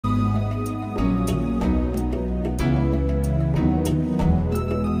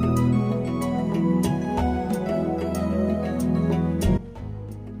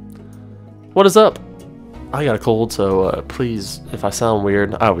What is up? I got a cold, so please, if I sound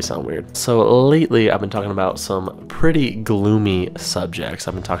weird, I always sound weird. So lately, I've been talking about some pretty gloomy subjects.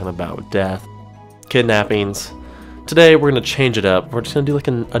 I've been talking about death, kidnappings. Today, we're going to change it up. We're just going to do like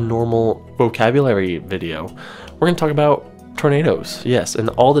a normal vocabulary video. We're going to talk about tornadoes, yes, and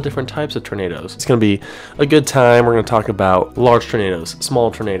all the different types of tornadoes. It's going to be a good time. We're going to talk about large tornadoes,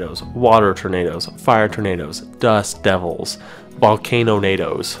 small tornadoes, water tornadoes, fire tornadoes, dust devils,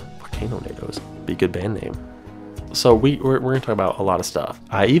 volcanonados. Volcanonados, be a good band name. So we're going to talk about a lot of stuff.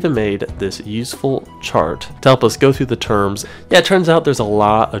 I even made this useful chart to help us go through the terms. Yeah, it turns out there's a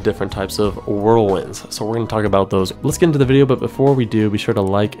lot of different types of whirlwinds. So we're going to talk about those. Let's get into the video, but before we do, be sure to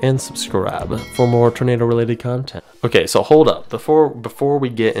like and subscribe for more tornado related content. Okay, so hold up. Before we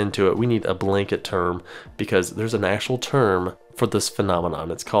get into it, we need a blanket term because there's an actual term for this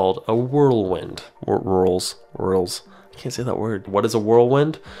phenomenon. It's called a whirlwind. Whirls. I can't say that word. What is a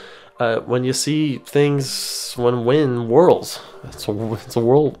whirlwind? When you see things, when wind whirls, it's a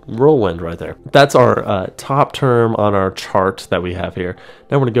whirlwind right there. That's our top term on our chart that we have here.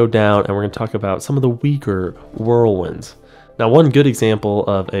 Now we're going to go down and we're going to talk about some of the weaker whirlwinds. Now, one good example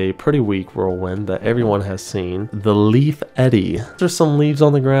of a pretty weak whirlwind that everyone has seen, the leaf eddy. There's some leaves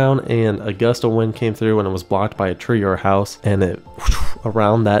on the ground and a gust of wind came through and it was blocked by a tree or a house, and it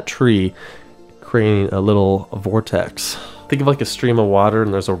around that tree, creating a little vortex. Think of like a stream of water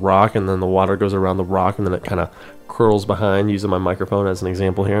and there's a rock and then the water goes around the rock and then it kind of curls behind, using my microphone as an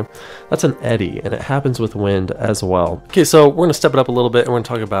example here. That's an eddy, and it happens with wind as well. Okay, so we're going to step it up a little bit and we're going to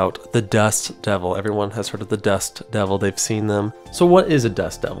talk about the dust devil. Everyone has heard of the dust devil. They've seen them. So what is a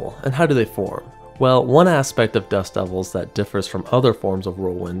dust devil and how do they form? Well, one aspect of dust devils that differs from other forms of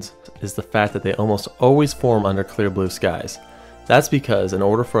whirlwinds is the fact that they almost always form under clear blue skies. That's because in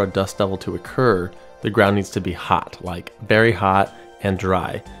order for a dust devil to occur, the ground needs to be hot, like very hot and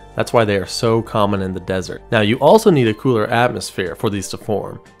dry. That's why they are so common in the desert. Now, you also need a cooler atmosphere for these to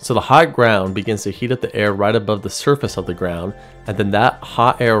form. So the hot ground begins to heat up the air right above the surface of the ground, and then that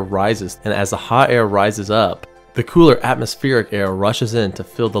hot air rises. And as the hot air rises up, the cooler atmospheric air rushes in to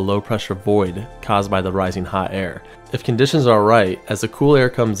fill the low pressure void caused by the rising hot air. If conditions are right, as the cool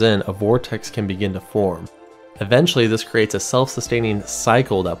air comes in, a vortex can begin to form. Eventually, this creates a self-sustaining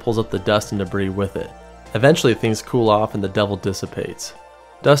cycle that pulls up the dust and debris with it. Eventually, things cool off and the devil dissipates.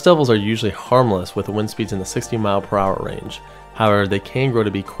 Dust devils are usually harmless with wind speeds in the 60-mile-per-hour range. However, they can grow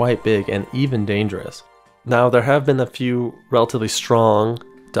to be quite big and even dangerous. Now, there have been a few relatively strong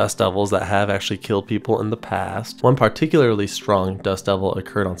dust devils that have actually killed people in the past. One particularly strong dust devil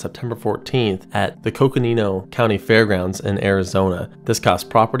occurred on September 14th at the Coconino County Fairgrounds in Arizona. This caused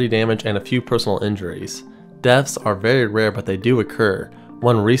property damage and a few personal injuries. Deaths are very rare, but they do occur.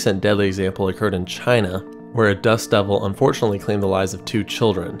 One recent deadly example occurred in China, where a dust devil unfortunately claimed the lives of 2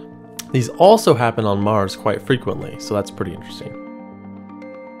 children. These also happen on Mars quite frequently, so that's pretty interesting.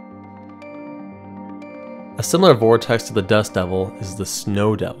 A similar vortex to the dust devil is the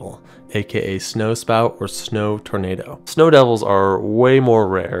snow devil, aka snow spout or snow tornado. Snow devils are way more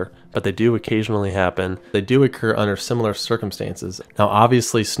rare, but they do occasionally happen. They do occur under similar circumstances. Now,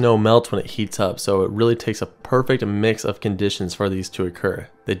 obviously snow melts when it heats up, so it really takes a perfect mix of conditions for these to occur.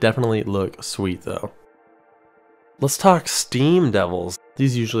 They definitely look sweet though. Let's talk steam devils.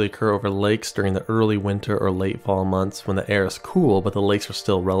 These usually occur over lakes during the early winter or late fall months when the air is cool but the lakes are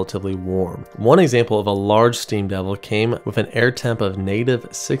still relatively warm. One example of a large steam devil came with an air temp of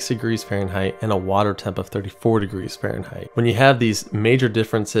 -6 degrees Fahrenheit and a water temp of 34 degrees Fahrenheit. When you have these major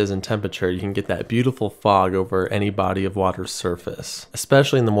differences in temperature, you can get that beautiful fog over any body of water's surface,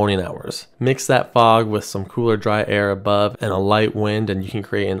 especially in the morning hours. Mix that fog with some cooler dry air above and a light wind and you can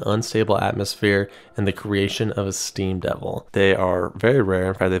create an unstable atmosphere and the creation of a steam devil. They are very rare.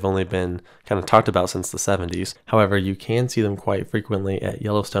 In fact, they've only been kind of talked about since the 70s. However, you can see them quite frequently at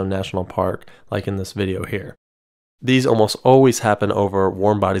Yellowstone National Park, like in this video here. These almost always happen over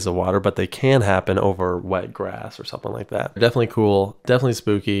warm bodies of water, but they can happen over wet grass or something like that. Definitely cool, definitely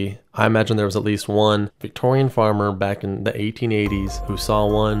spooky. I imagine there was at least one Victorian farmer back in the 1880s who saw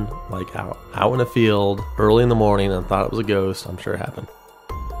one like out in a field early in the morning and thought it was a ghost. I'm sure it happened.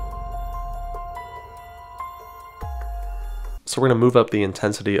 So we're going to move up the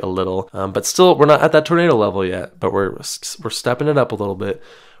intensity a little, but still we're not at that tornado level yet, but we're stepping it up a little bit.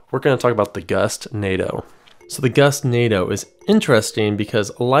 We're going to talk about the Gustnado. So the Gustnado is interesting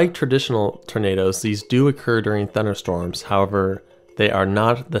because like traditional tornadoes, these do occur during thunderstorms. However, they are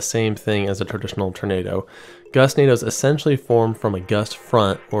not the same thing as a traditional tornado. Gustnadoes essentially form from a gust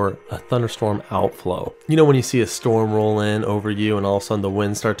front or a thunderstorm outflow. You know when you see a storm roll in over you and all of a sudden the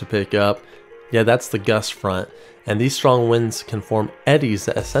winds start to pick up? Yeah, that's the gust front, and these strong winds can form eddies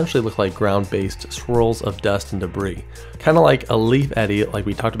that essentially look like ground-based swirls of dust and debris. Kind of like a leaf eddy like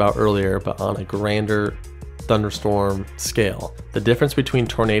we talked about earlier, but on a grander thunderstorm scale. The difference between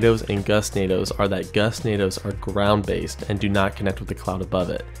tornadoes and gustnados are that gustnados are ground-based and do not connect with the cloud above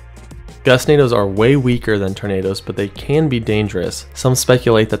it. Gustnados are way weaker than tornadoes, but they can be dangerous. Some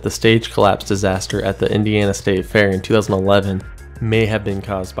speculate that the stage collapse disaster at the Indiana State Fair in 2011 may have been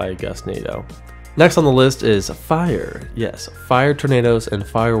caused by a gustnado. Next on the list is fire. Yes, fire tornadoes and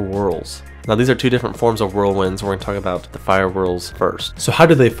fire whirls. Now these are two different forms of whirlwinds. We're going to talk about the fire whirls first. So how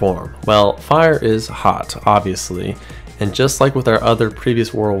do they form? Well, fire is hot, obviously, and just like with our other previous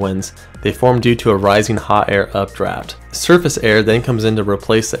whirlwinds, they form due to a rising hot air updraft. Surface air then comes in to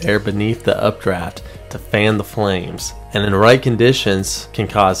replace the air beneath the updraft to fan the flames, and in right conditions can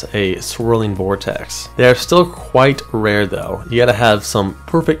cause a swirling vortex. They are still quite rare though. You gotta have some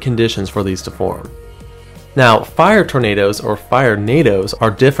perfect conditions for these to form. Now, fire tornadoes or firenados are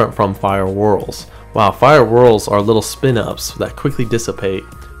different from fire whirls. While fire whirls are little spin-ups that quickly dissipate,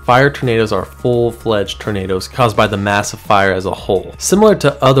 fire tornadoes are full-fledged tornadoes caused by the mass of fire as a whole. Similar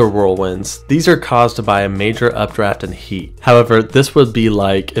to other whirlwinds, these are caused by a major updraft and heat. However, this would be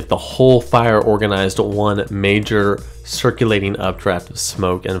like if the whole fire organized one major circulating updraft of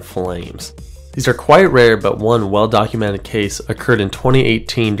smoke and flames. These are quite rare, but one well-documented case occurred in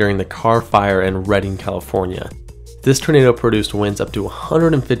 2018 during the Carr Fire in Redding, California. This tornado produced winds up to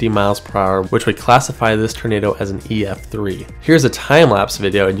 150 miles per hour, which would classify this tornado as an EF3. Here's a time-lapse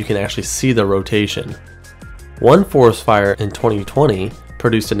video and you can actually see the rotation. One forest fire in 2020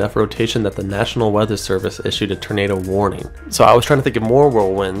 produced enough rotation that the National Weather Service issued a tornado warning. So I was trying to think of more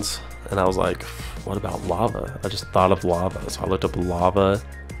whirlwinds, and I was like, what about lava? I just thought of lava, so I looked up lava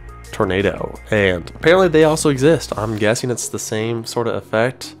tornado, and apparently they also exist. I'm guessing it's the same sort of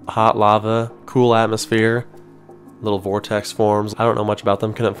effect. Hot lava, cool atmosphere, little vortex forms. I don't know much about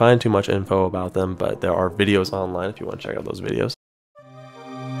them, couldn't find too much info about them, but there are videos online if you want to check out those videos.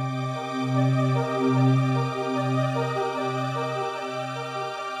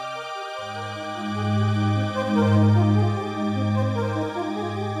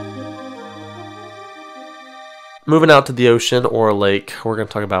 Moving out to the ocean or a lake, we're going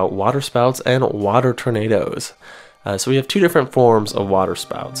to talk about water spouts and water tornadoes. So we have two different forms of water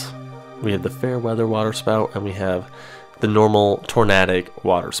spouts. We have the fair weather water spout and we have the normal tornadic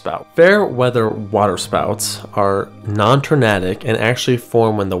water spout. Fair weather water spouts are non-tornadic and actually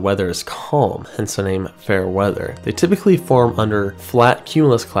form when the weather is calm, hence the name fair weather. They typically form under flat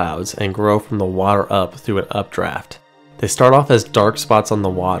cumulus clouds and grow from the water up through an updraft. They start off as dark spots on the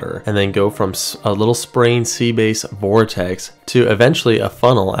water and then go from a little spraying sea base vortex to eventually a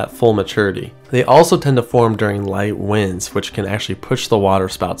funnel at full maturity. They also tend to form during light winds, which can actually push the water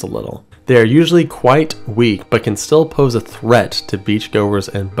spouts a little. They are usually quite weak, but can still pose a threat to beachgoers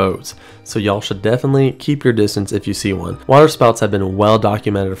and boats, so y'all should definitely keep your distance if you see one. Water spouts have been well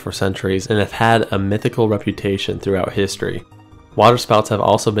documented for centuries and have had a mythical reputation throughout history. Water spouts have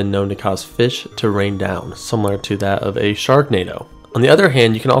also been known to cause fish to rain down, similar to that of a sharknado. On the other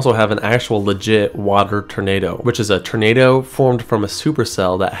hand, you can also have an actual legit water tornado, which is a tornado formed from a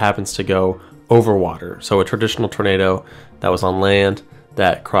supercell that happens to go over water. So a traditional tornado that was on land,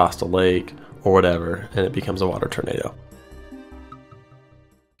 that crossed a lake or whatever, and it becomes a water tornado.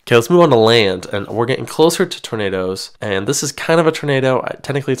 Okay, let's move on to land, and we're getting closer to tornadoes, and this is kind of a tornado.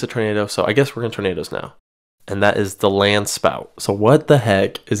 Technically it's a tornado, so I guess we're in tornadoes now. And that is the land spout. So what the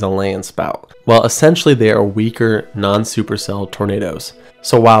heck is a land spout? Well, essentially they are weaker non-supercell tornadoes.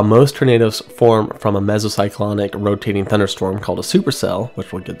 So while most tornadoes form from a mesocyclonic rotating thunderstorm called a supercell,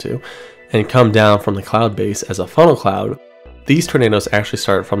 which we'll get to, and come down from the cloud base as a funnel cloud, these tornadoes actually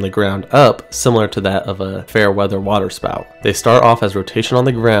start from the ground up, similar to that of a fair weather water spout. They start off as rotation on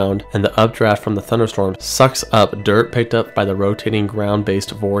the ground, and the updraft from the thunderstorm sucks up dirt picked up by the rotating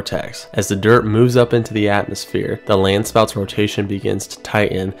ground-based vortex. As the dirt moves up into the atmosphere, the land spout's rotation begins to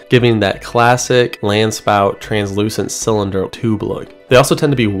tighten, giving that classic land spout translucent cylinder tube look. They also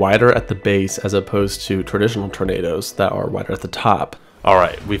tend to be wider at the base as opposed to traditional tornadoes that are wider at the top.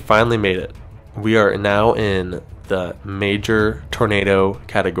 Alright, we finally made it. We are now in the major tornado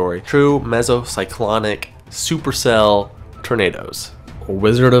category. True mesocyclonic supercell tornadoes.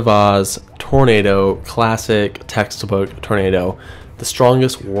 Wizard of Oz tornado, classic textbook tornado. The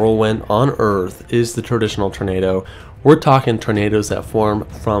strongest whirlwind on Earth is the traditional tornado. We're talking tornadoes that form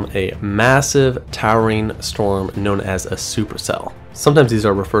from a massive towering storm known as a supercell. Sometimes these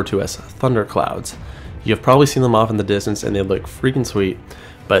are referred to as thunderclouds. You've probably seen them off in the distance and they look freaking sweet.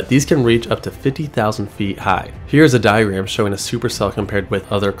 but these can reach up to 50,000 feet high. Here's a diagram showing a supercell compared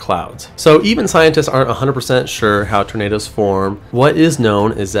with other clouds. So even scientists aren't 100% sure how tornadoes form. What is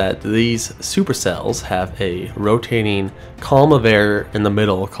known is that these supercells have a rotating column of air in the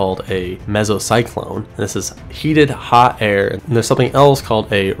middle called a mesocyclone. This is heated hot air, and there's something else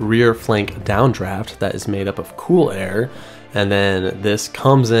called a rear flank downdraft that is made up of cool air. And then this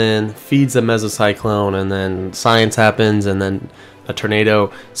comes in, feeds the mesocyclone, and then science happens, and then a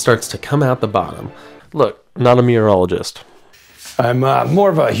tornado starts to come out the bottom. Look, not a meteorologist. I'm more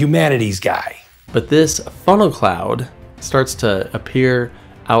of a humanities guy. But this funnel cloud starts to appear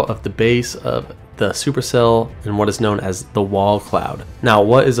out of the base of the supercell in what is known as the wall cloud. Now,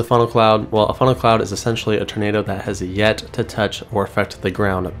 what is a funnel cloud? Well, a funnel cloud is essentially a tornado that has yet to touch or affect the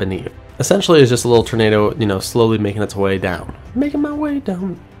ground beneath. Essentially, it's just a little tornado, you know, slowly making its way down. Making my way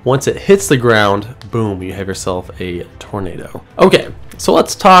down. Once it hits the ground, boom, you have yourself a tornado. Okay, so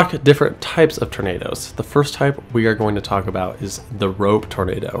let's talk different types of tornadoes. The first type we are going to talk about is the rope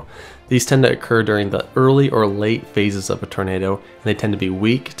tornado. These tend to occur during the early or late phases of a tornado, and they tend to be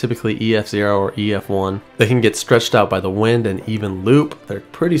weak, typically EF0 or EF1. They can get stretched out by the wind and even loop. They're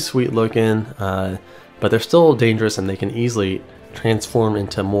pretty sweet looking, but they're still dangerous, and they can easily transform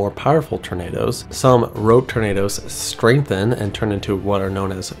into more powerful tornadoes. Some rope tornadoes strengthen and turn into what are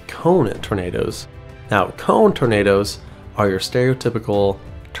known as cone tornadoes. Now, cone tornadoes are your stereotypical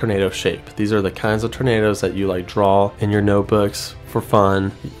tornado shape. These are the kinds of tornadoes that you like draw in your notebooks for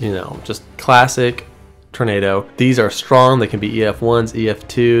fun, you know, just classic tornado. These are strong. They can be EF1s,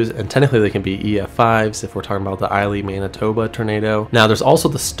 EF2s, and technically they can be EF5s if we're talking about the Eiley, Manitoba tornado. Now there's also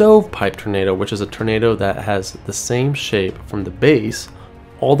the stovepipe tornado, which is a tornado that has the same shape from the base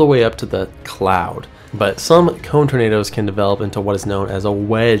all the way up to the cloud. But some cone tornadoes can develop into what is known as a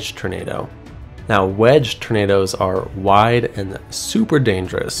wedge tornado. Now, wedge tornadoes are wide and super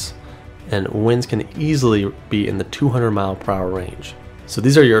dangerous, and winds can easily be in the 200-mile-per-hour range. So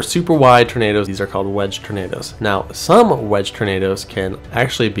these are your super wide tornadoes. These are called wedge tornadoes. Now, some wedge tornadoes can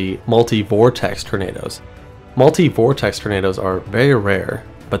actually be multi-vortex tornadoes. Multi-vortex tornadoes are very rare,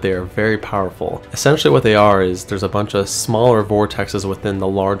 but they are very powerful. Essentially what they are is there's a bunch of smaller vortexes within the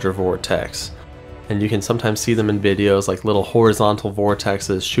larger vortex. And you can sometimes see them in videos, like little horizontal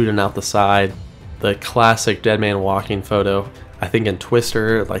vortexes shooting out the side. The classic dead man walking photo, I think in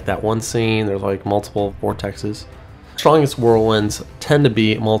Twister, like that one scene, there's like multiple vortexes. Strongest whirlwinds tend to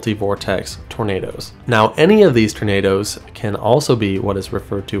be multi-vortex tornadoes. Now, any of these tornadoes can also be what is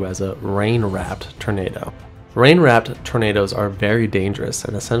referred to as a rain-wrapped tornado. Rain-wrapped tornadoes are very dangerous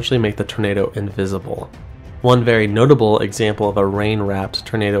and essentially make the tornado invisible. One very notable example of a rain-wrapped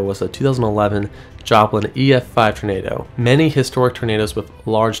tornado was a 2011 Joplin EF5 tornado. Many historic tornadoes with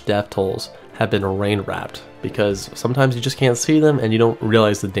large death tolls have been rain-wrapped because sometimes you just can't see them and you don't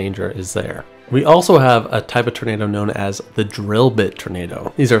realize the danger is there. We also have a type of tornado known as the drill bit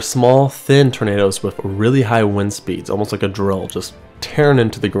tornado. These are small, thin tornadoes with really high wind speeds, almost like a drill, just tearing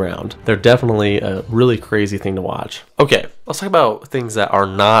into the ground. They're definitely a really crazy thing to watch. Okay, let's talk about things that are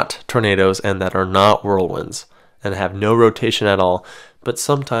not tornadoes and that are not whirlwinds and have no rotation at all, but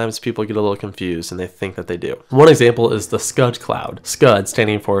sometimes people get a little confused and they think that they do. One example is the scud cloud. Scud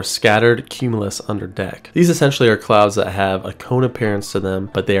standing for scattered cumulus under deck. These essentially are clouds that have a cone appearance to them,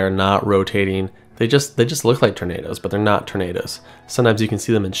 but they are not rotating. They just look like tornadoes, but they're not tornadoes. Sometimes you can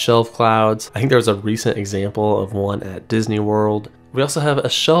see them in shelf clouds. I think there was a recent example of one at Disney World. We also have a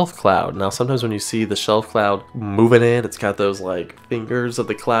shelf cloud. Now, sometimes when you see the shelf cloud moving in, it's got those like fingers of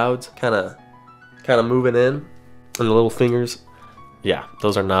the clouds kind of moving in, and the little fingers. Yeah,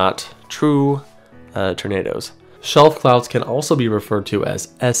 those are not true tornadoes. Shelf clouds can also be referred to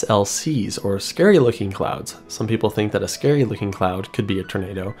as SLCs, or scary looking clouds. Some people think that a scary looking cloud could be a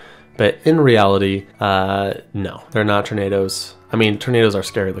tornado, but in reality, no, they're not tornadoes. I mean, tornadoes are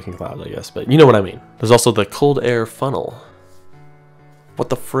scary looking clouds, I guess, but you know what I mean. There's also the cold air funnel. What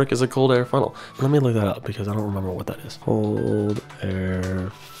the frick is a cold air funnel? Let me look that up because I don't remember what that is. Cold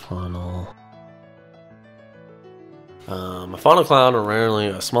air funnel. A funnel cloud are rarely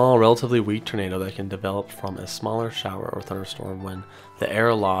a small, relatively weak tornado that can develop from a smaller shower or thunderstorm when the air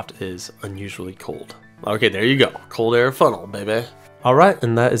aloft is unusually cold. Okay, there you go. Cold air funnel, baby. Alright,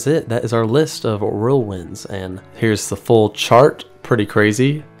 and that is it. That is our list of whirlwinds, and here's the full chart. Pretty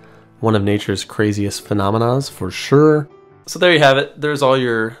crazy. One of nature's craziest phenomena for sure. So there you have it. There's all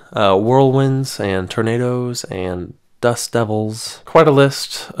your whirlwinds and tornadoes and dust devils. Quite a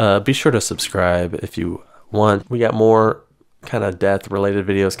list. Be sure to subscribe if you want. We got more kind of death related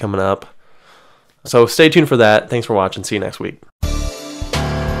videos coming up. So stay tuned for that. Thanks for watching. See you next week.